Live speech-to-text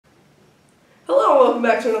welcome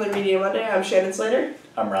back to another Media Monday. I'm Shannon Slater.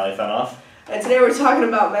 I'm Riley Fenoff. And today we're talking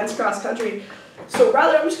about men's cross country. So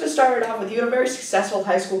Riley, I'm just going to start right off with you. You had a very successful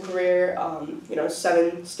high school career,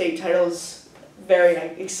 7 state titles, very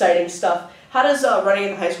exciting stuff. How does running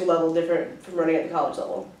at the high school level different from running at the college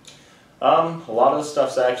level? A lot of the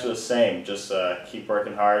stuff's actually the same. Just keep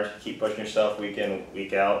working hard, keep pushing yourself week in,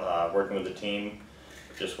 week out, working with the team,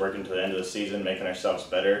 just working to the end of the season, making ourselves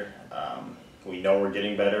better. We know we're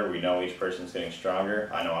getting better. We know each person's getting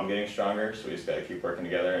stronger. I know I'm getting stronger, so we just got to keep working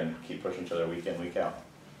together and keep pushing each other week in, week out.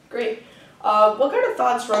 Great. What kind of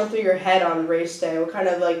thoughts run through your head on race day? What kind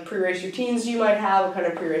of pre-race routines you might have? What kind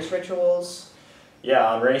of pre-race rituals?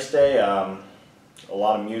 Yeah, on race day, a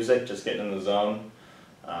lot of music, just getting in the zone.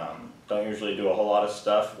 Don't usually do a whole lot of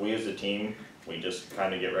stuff. We as a team, we just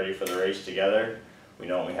kind of get ready for the race together. We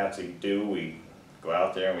know what we have to do. We go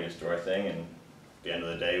out there and we just do our thing, and at the end of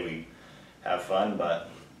the day we have fun, but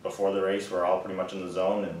before the race we're all pretty much in the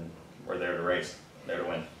zone and we're there to race, there to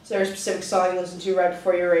win. Is there a specific song you listen to right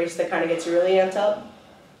before your race that kind of gets you really amped up?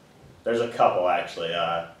 There's a couple actually.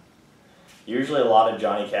 Usually a lot of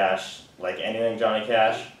Johnny Cash, like anything Johnny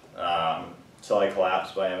Cash, Till I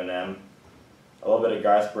Collapse by Eminem, a little bit of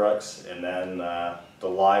Garth Brooks, and then the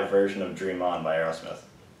live version of Dream On by Aerosmith.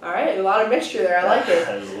 Alright, a lot of mixture there, I like it.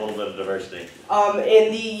 There's a little bit of diversity.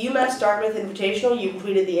 In the UMass Dartmouth Invitational, you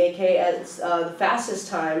completed the AK as the fastest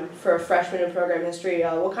time for a freshman in program history.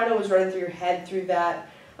 What kind of was running through your head through that?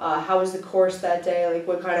 How was the course that day?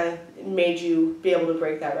 What kind of made you be able to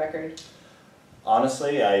break that record?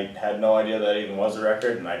 Honestly, I had no idea that even was a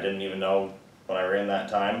record, and I didn't even know when I ran that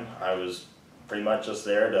time. I was pretty much just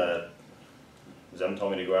there to, Zem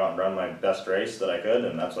told me to go out and run my best race that I could,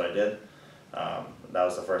 and that's what I did. That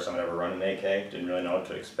was the first time I'd ever run an AK, didn't really know what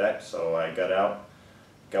to expect, so I got out,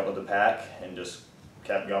 got with the pack, and just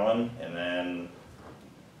kept going, and then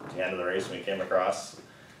at the end of the race when we came across,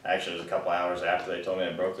 actually it was a couple hours after they told me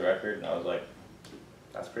I broke the record, and I was like,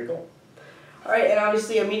 that's pretty cool. Alright, and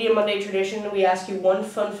obviously a Media Monday tradition, we ask you one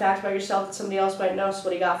fun fact about yourself that somebody else might know, so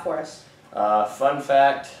what do you got for us? Fun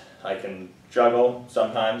fact, I can juggle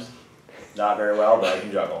sometimes, not very well, but I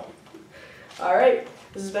can juggle. Alright,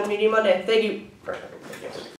 this has been Media Monday. Thank you. Perfect. Thank you.